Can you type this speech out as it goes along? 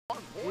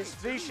His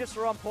V-shifts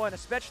are on point,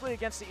 especially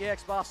against the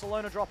EX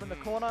Barcelona drop in the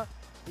corner.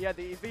 He had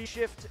the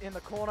V-shift in the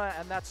corner,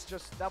 and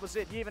that was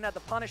it. He even had the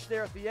punish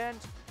there at the end.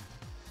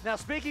 Now,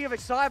 speaking of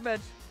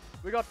excitement,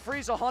 we got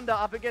FREESER Honda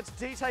up against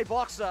dtay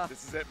Boxer.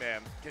 This is it,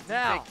 man. Can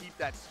now, dtay keep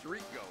that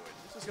streak going?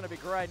 This is going to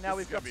be great. Now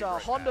we've got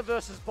Honda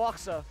versus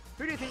Boxer.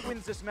 Who do you think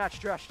wins this match,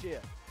 Trash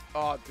Tier?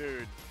 Oh,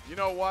 dude. You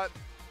know what?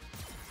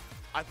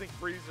 I think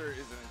FREESER is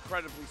an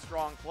incredibly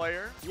strong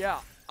player. Yeah.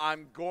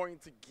 I'm going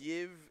to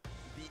give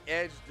the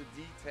edge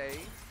to dtay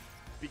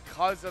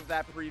because of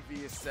that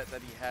previous set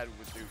that he had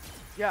with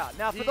Dookie. Yeah,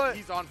 now for those,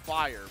 he's on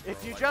fire. Bro,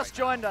 if you just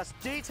joined us,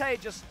 dtay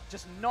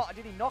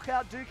did he knock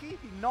out Dookie?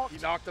 He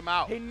knocked him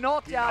out. He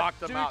knocked out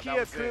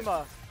Dookie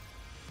Akuma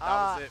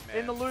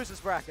in the losers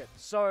bracket.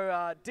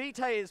 So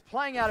dtay is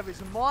playing out of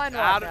his mind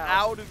right now.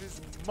 Out of his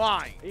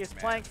mind. He is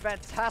playing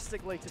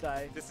fantastically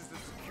today. This is to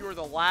secure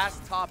the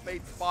last top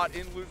 8 spot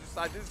in loser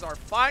side. This is our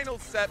final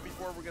set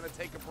before we're going to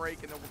take a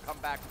break, and then we'll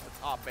come back to the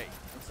top 8.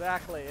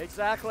 Exactly,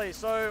 exactly.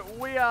 So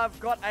we have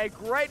got a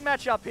great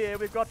matchup here.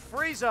 We've got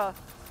FREESER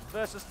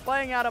versus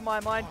playing out of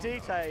my mind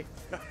dtay.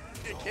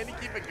 Can he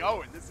keep it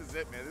going? This is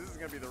it, man. This is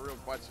going to be the real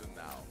question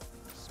now.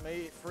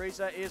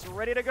 FREESER is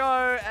ready to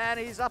go, and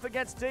he's up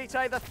against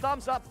dtay. The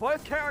thumbs up.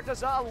 Both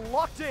characters are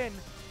locked in.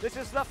 This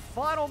is the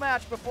final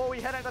match before we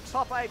head into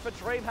top 8 for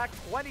Dreamhack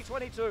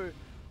 2022.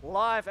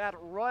 Live at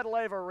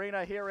Rydalave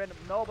Arena here in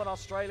Melbourne,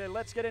 Australia.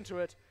 Let's get into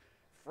it.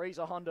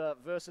 FREESER Honda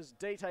versus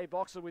dtay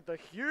Boxer with the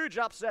huge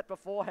upset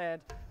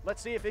beforehand.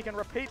 Let's see if he can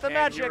repeat the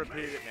magic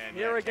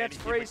here against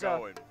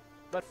FREESER.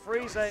 But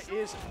FREESER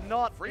is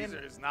not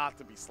is not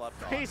to be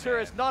slept on. FREESER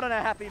is not in a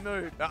happy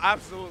mood. No,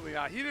 absolutely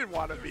not. He didn't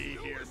want to be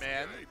here,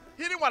 man.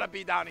 He didn't want to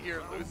be down here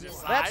and lose his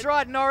side. That's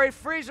right, Nori.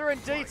 FREESER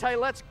and dtay,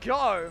 let's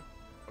go.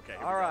 Okay,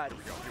 all right.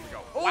 Here we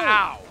go.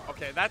 Wow.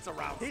 Okay, that's a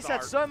round He's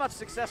start. had so much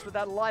success with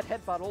that light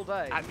headbutt all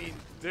day. I mean,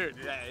 dude,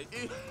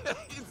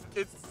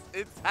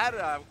 it's had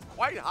a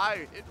quite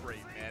high hit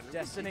rate, man.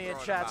 Destiny in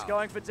chat's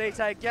going for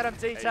dtay. Get him,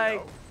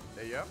 dtay.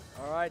 There you go.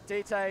 All right,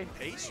 dtay.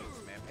 Patience,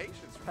 man.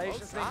 Patience.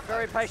 Patience, being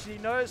very patient.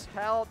 He knows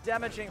how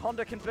damaging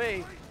Honda can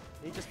be.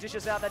 He just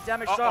dishes out that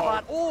damage so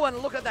hard. Oh, and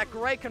look at that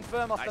great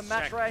confirm off the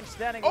match range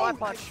standing light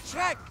punch. Nice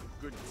check.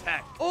 Good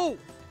tech. Oh.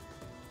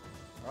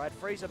 All right,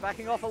 FREESER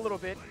backing off a little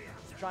bit.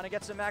 Trying to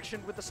get some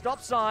action with the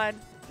stop sign.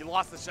 He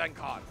lost the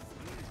Shenkan.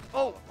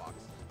 Oh.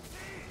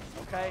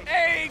 Okay.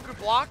 Hey, good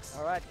blocks.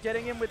 All right,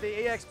 getting in with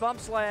the EX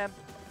bump slam.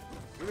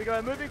 Here we go,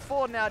 moving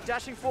forward now,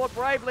 dashing forward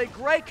bravely.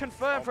 Great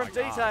confirm from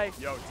dtay.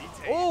 Yo,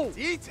 dtay. Oh.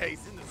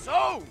 dtay's in the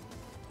zone.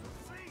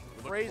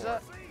 FREESER,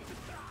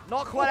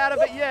 not quite out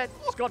of it yet.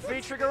 He's got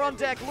V-trigger on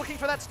deck, looking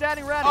for that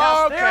standing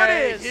roundhouse. There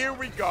it is. Here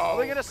we go.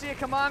 We're going to see a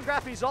command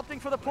grab. He's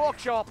opting for the pork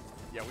chop.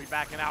 Yeah, we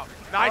backing out.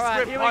 Nice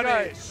whip here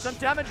punish. We go. Some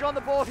damage on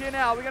the board here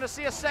now. We're going to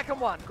see a second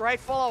one. Great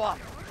follow-up.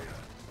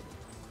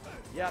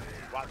 Yep.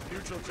 Wow,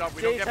 neutral jump.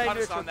 We don't get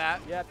punished on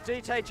that. Yep,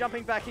 dtay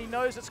jumping back. He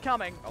knows it's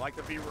coming. I like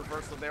the V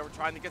reversal there. We're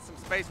trying to get some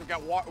space. We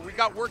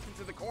got work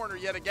into the corner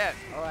yet again.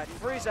 All right,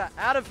 FREESER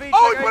out of V-trigger.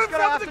 Oh, he's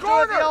going to have to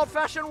do it the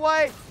old-fashioned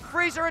way.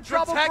 FREESER in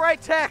trouble.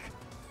 Great tech.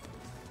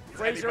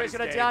 FREESER is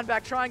going to down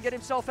back, try and get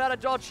himself out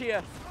of dodge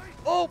here.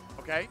 Oh!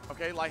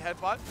 Okay, light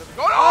headbutt.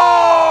 Go.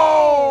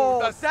 Oh!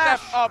 The step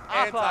up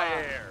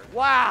anti-air.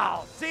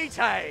 Wow,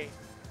 dtay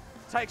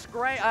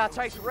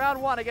takes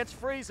round 1 against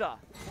FREESER.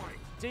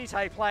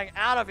 dtay playing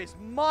out of his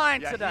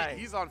mind today.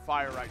 He's on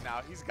fire right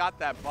now. He's got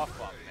that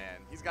buff up, man.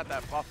 He's got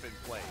that buff in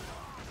play.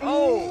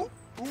 Oh!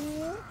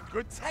 Ooh!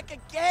 Good tech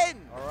again.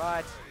 All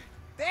right.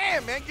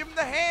 Damn, man, give him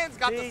the hands.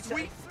 Got the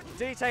sweep.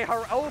 dtay,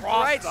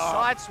 great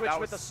side switch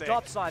with the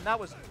stop sign. That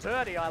was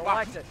dirty. I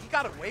liked it. He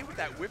got away with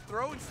that whip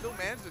throw and still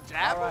managed to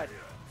jab. All right.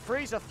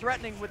 FREESER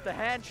threatening with the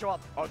hand chop.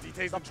 Oh,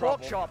 dtay's the in trouble.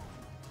 pork chop.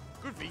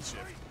 Good V-shift.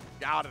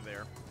 Get out of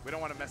there. We don't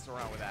want to mess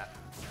around with that.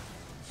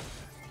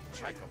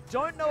 I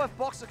don't know if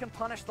Boxer can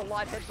punish the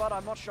light headbutt.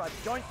 I'm not sure. I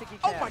don't think he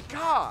can. Oh my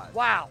god.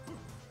 Wow.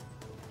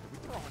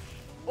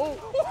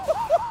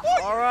 Oh.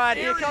 All right,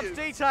 here comes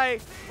dtay.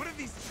 What are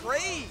these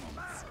trades?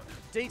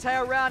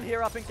 dtay around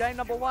here up in game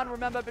number 1,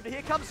 remember, but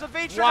here comes the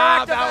V-trigger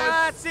wow,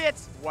 that's it.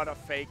 What a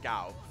fake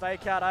out.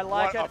 Fake out, I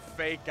like it. What a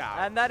fake out.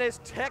 And that is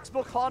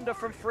textbook Honda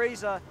from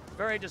FREESER.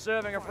 Very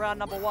deserving of round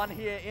number 1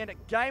 here in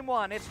game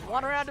 1. It's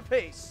 1 round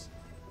apiece.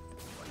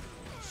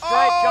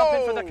 Straight jump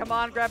in for the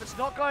command grab. It's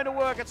not going to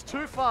work. It's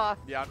too far.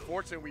 Yeah,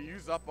 unfortunately, we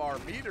used up our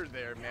meter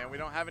there, man. We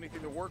don't have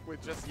anything to work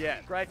with just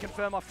yet. Great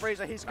confirm off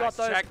FREESER. He's got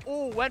those.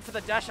 Oh, went for the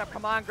dash up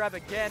command grab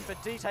again,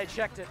 but dtay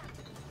checked it.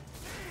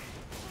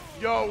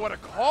 Yo, what a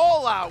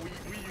call out. We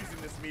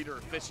using this meter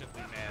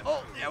efficiently, man.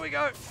 Oh, there we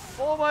go.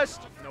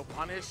 Almost. No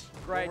punish.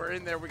 Great. We're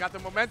in there. We got the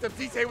momentum.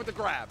 dtay with the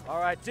grab. All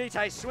right,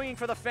 dtay swinging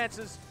for the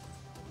fences.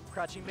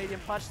 Crouching medium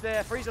punch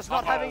there. FREEZER's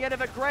not having any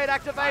of it. Great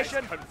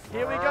activation. Nice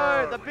Here we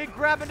go. The big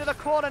grab into the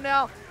corner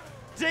now.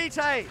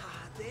 dtay.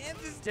 Damn,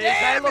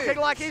 dtay looking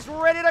like he's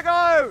ready to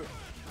go.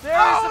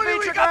 There is the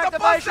V-trigger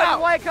activation.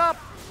 Wake up.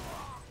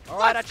 All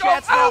right, Let's a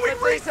chance go. now Oh, we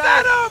for reset DTay.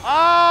 him.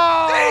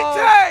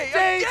 Oh,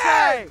 DTay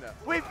again.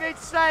 We've been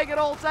saying it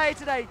all day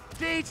today.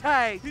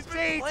 DTay. He's been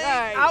DTay.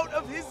 playing out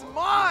of his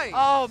mind.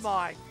 Oh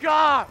my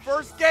gosh.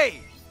 First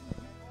game.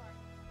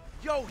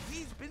 Yo,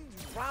 he's been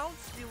round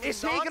stealing.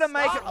 Is he going to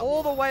make it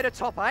all the way to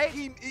top 8?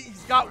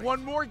 He's got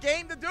one more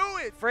game to do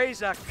it.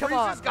 FREEZER, come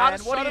on, FREEZER's gotta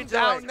man. What shut are you him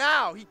down doing?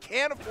 now. He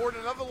can't afford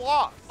another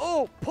loss.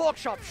 Oh, pork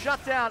chop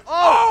shut down.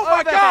 Oh my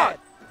overhead. God.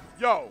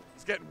 Yo,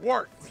 he's getting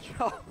worked.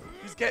 Yo.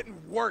 He's getting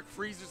worked.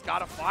 FREEZER's got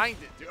to find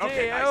it, dude.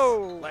 Okay, Yeah, nice.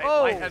 oh,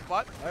 Light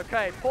headbutt.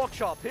 Okay, pork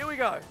chop. Here we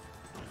go.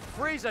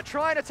 FREEZER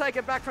trying to take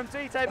it back from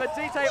DTay, but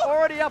DTay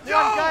already up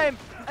one game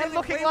and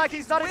looking like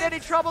he's not in any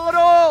trouble at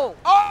all.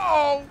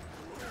 Uh-oh.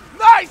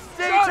 Nice.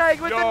 DTay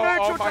with the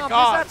neutral my jump.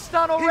 God. Is that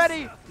stun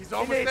already? He's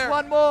almost he needs there.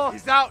 one more.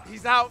 He's out.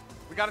 He's out.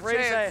 We got a FREEZER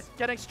chance.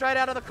 getting straight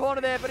out of the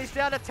corner there, but he's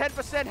down to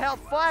 10% health,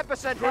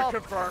 5% health.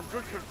 Good confirm.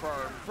 Good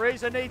confirm.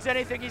 FREEZER needs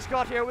anything he's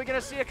got here. We're going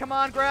to see a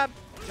command grab.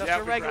 Just Yeah,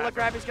 a we regular grab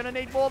grab. He's going to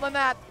need more than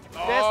that.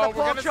 Oh, There's the we're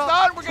pork gonna chop.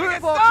 stun. We're gonna Two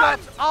get pork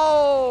stunned. chops.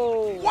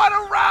 Oh. What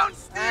a round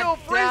steal. And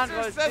down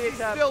FREEZER goes says he's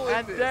DTay, still in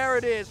and this. there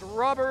it is,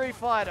 robbery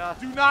fighter.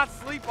 Do not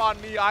sleep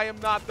on me. I am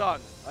not done.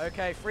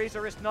 Okay,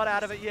 FREEZER is not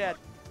out of it yet.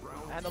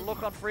 And the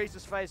look on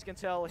FREEZER's face can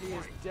tell he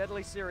is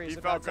deadly serious He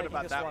about felt good taking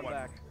about this that one one.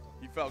 back.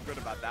 He felt good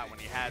about that when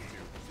he had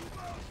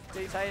to.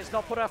 DTay is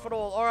not put off at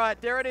all. All right,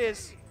 there it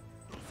is.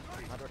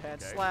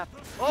 Underhand Okay. slap.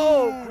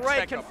 Oh, Ooh,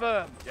 great check up.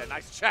 confirm. Yeah,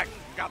 nice check.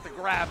 Got the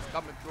grabs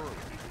coming through.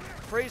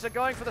 FREEZER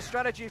going for the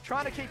strategy of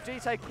trying to keep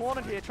DTay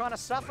cornered here, trying to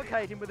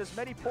suffocate him with as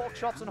many pork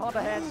chops and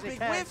Honda hands as he Big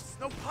can. whiffs,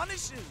 no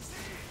punishes.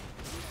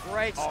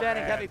 Great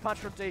standing man. heavy punch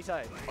from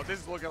DTay. Oh, this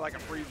is looking like a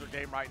FREEZER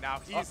game right now.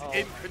 He's Uh-oh.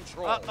 in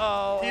control.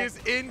 Uh-oh. He is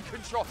in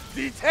control.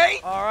 DTay.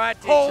 All right,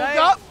 Hold DTay.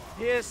 up.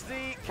 Here's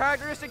the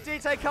characteristic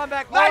DTay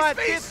comeback. Nice All right,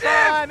 face this shift.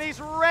 time he's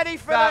ready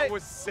for That the...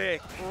 was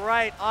sick.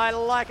 Great, I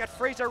like it.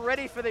 FREEZER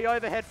ready for the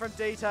overhead from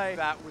DTay.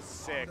 That was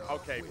sick.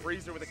 Okay,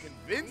 FREEZER with a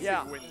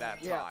convincing win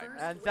that time.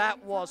 And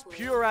that was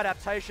pure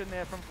adaptation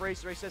there from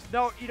FREEZER. He says,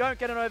 no, you don't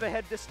get an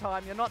overhead this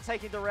time. You're not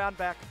taking the round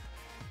back.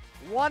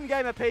 One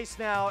game apiece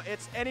now.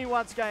 It's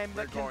anyone's game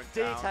that can We're going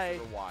down DTay to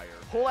the wire.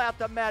 pull out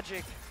the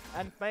magic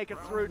and make it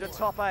through to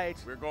top 8.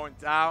 We're going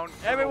down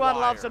to Everyone the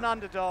loves wire. an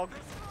underdog.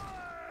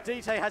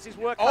 DTay has his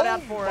work cut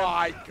out for him. Oh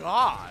my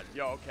God.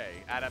 Yo, okay,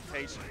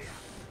 adaptation.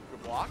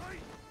 Good block.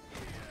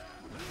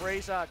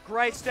 FREEZER,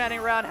 great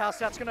standing roundhouse.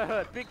 That's going to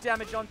hurt. Big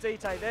damage on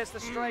DTay. There's the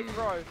straight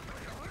throw.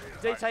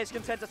 DTay's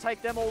content to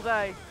take them all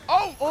day.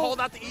 Oh, called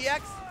out the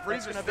EX.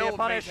 FREEZER gonna be a still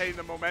punish. maintaining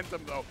the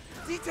momentum though.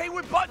 DTay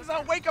with buttons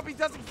on wake up, he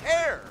doesn't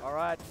care. All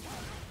right.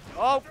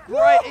 Oh,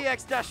 great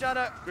EX dash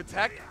under. Good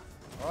tech.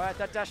 All right,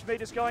 that dash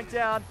meter's going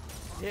down.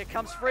 Here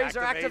comes FREEZER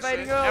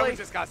activating And early. we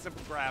just got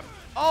simple grab.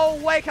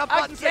 Oh, wake up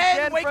buttons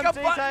again wake from up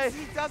DTay. buttons.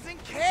 He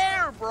doesn't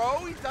care, bro.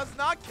 He does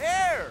not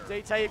care.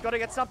 DTay, you've got to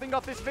get something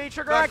off this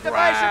V-trigger The activation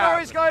grab. or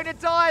he's going to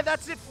die.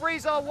 That's it,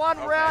 FREEZER, one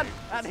round.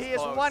 And this he is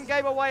is close. one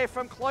game away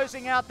from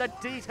closing out the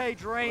DTay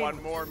dream.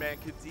 One more, man.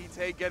 Could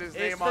DTay get his Is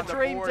name the on the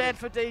dream board? dead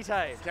for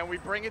DTay? Can we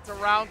bring it to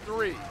round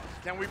 3?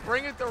 Can we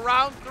bring it to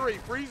round 3?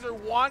 FREEZER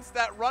wants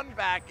that run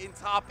back in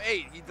top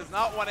 8. He does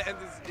not want to end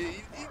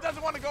this. He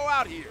doesn't want to go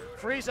out here.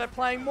 FREEZER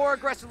playing more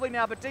aggressively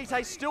now, but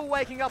DTay still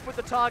waking up with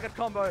the target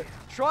combo.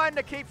 Trying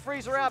to keep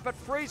FREEZER out, but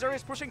FREEZER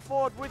is pushing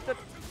forward with the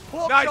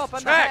pork Nice chop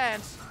and the check.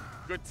 hands.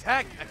 Good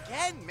tech.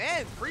 Again,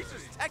 man,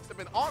 FREEZER's techs have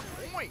been on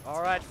point.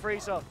 All right,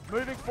 FREEZER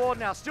moving forward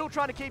now. Still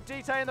trying to keep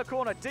DTay in the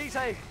corner.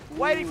 DTay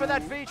waiting for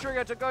that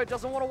V-trigger to go.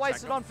 Doesn't want to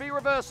waste Check it on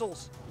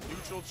V-reversals.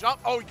 Neutral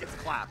jump. Oh, he gets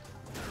clapped.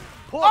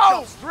 Pork Oh!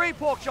 chops, 3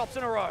 pork chops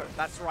in a row.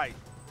 That's right.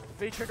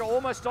 V-trigger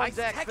almost on Nice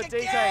deck tech for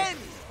again. DTay.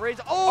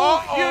 FREEZER,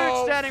 oh, Uh-oh.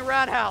 huge standing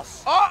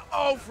roundhouse.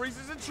 Uh-oh,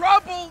 FREEZER's in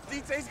trouble.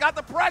 DTay's got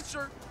the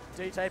pressure.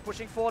 DTay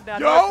pushing forward now.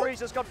 Yo! No,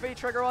 FREEZER's got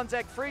V-trigger on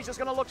deck. FREEZER's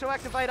going to look to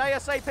activate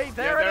ASAP.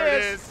 There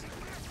it is.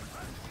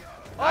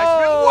 Nice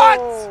Oh!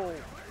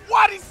 What?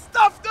 What? He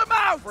stuffed him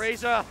out.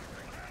 FREEZER. Gotta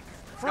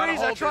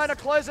FREEZER hold trying this.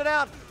 to close it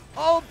out.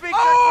 Oh, big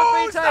Oh,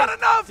 tech it's for DTay. not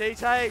enough.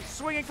 DTay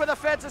swinging for the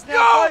fences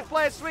now. Yo! Both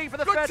players swinging for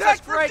the Good fences. tech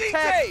for Great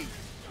tech. DTay.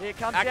 Here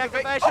comes Activate. the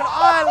activation. Oh!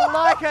 I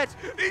like it.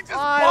 He just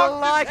I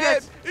bonked like his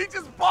head. it. He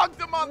just bonked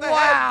him on the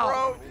Wow. head,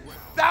 bro.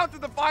 Down to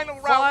the final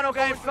round. Final We're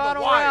going game, to the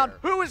final wire. round.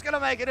 Who is going to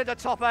make it into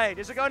top 8?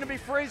 Is it going to be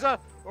FREEZER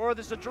or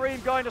is the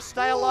dream going to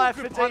stay alive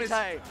for Good punish.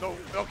 DTay? No,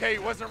 okay, he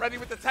wasn't ready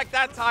with the tech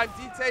that time,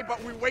 DTay,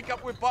 but we wake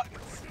up with buttons.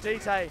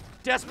 DTay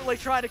desperately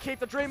trying to keep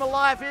the dream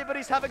alive here, but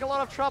he's having a lot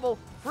of trouble.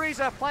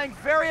 FREEZER playing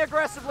very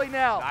aggressively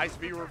now. Nice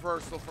V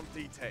reversal from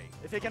DTay.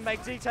 If he can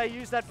make DTay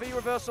use that V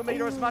reversal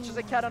meter as much as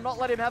he can and not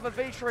let him have a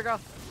V trigger.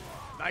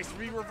 Nice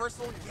V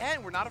reversal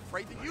again. We're not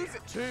afraid to use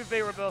it. 2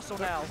 V reversal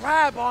now.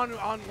 Grab on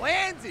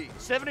landing.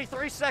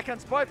 73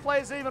 seconds. Both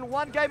players even.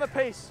 One game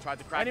apiece. Tried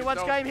to crack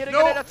Anyone's it. game here to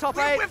no, get into top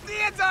 8. With the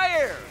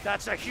anti-air.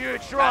 That's a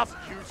huge drop.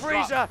 That's a huge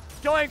FREEZER drop.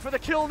 going for the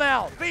kill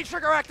now. V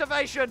trigger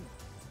activation.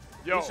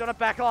 Yo, He's going to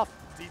back off.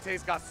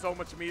 DTay's got so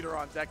much meter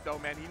on deck though,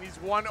 man. He needs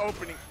one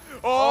opening.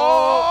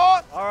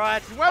 Oh! All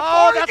right. He went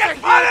Oh, for it. that's He a gets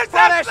huge punished.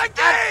 That's punish.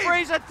 the game. And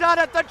FREEZER done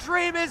it. The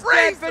dream is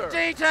dead for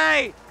FREEZER.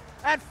 DTay.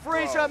 And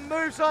FREESER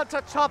moves on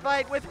to top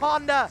 8 with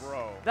Honda.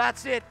 Bro.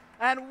 That's it.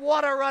 And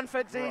what a run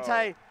for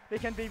dtay. He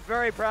can be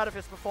very proud of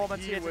his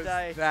performance here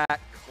today. He was that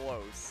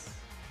close.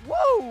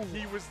 Woo!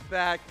 He was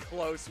that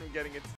close from getting into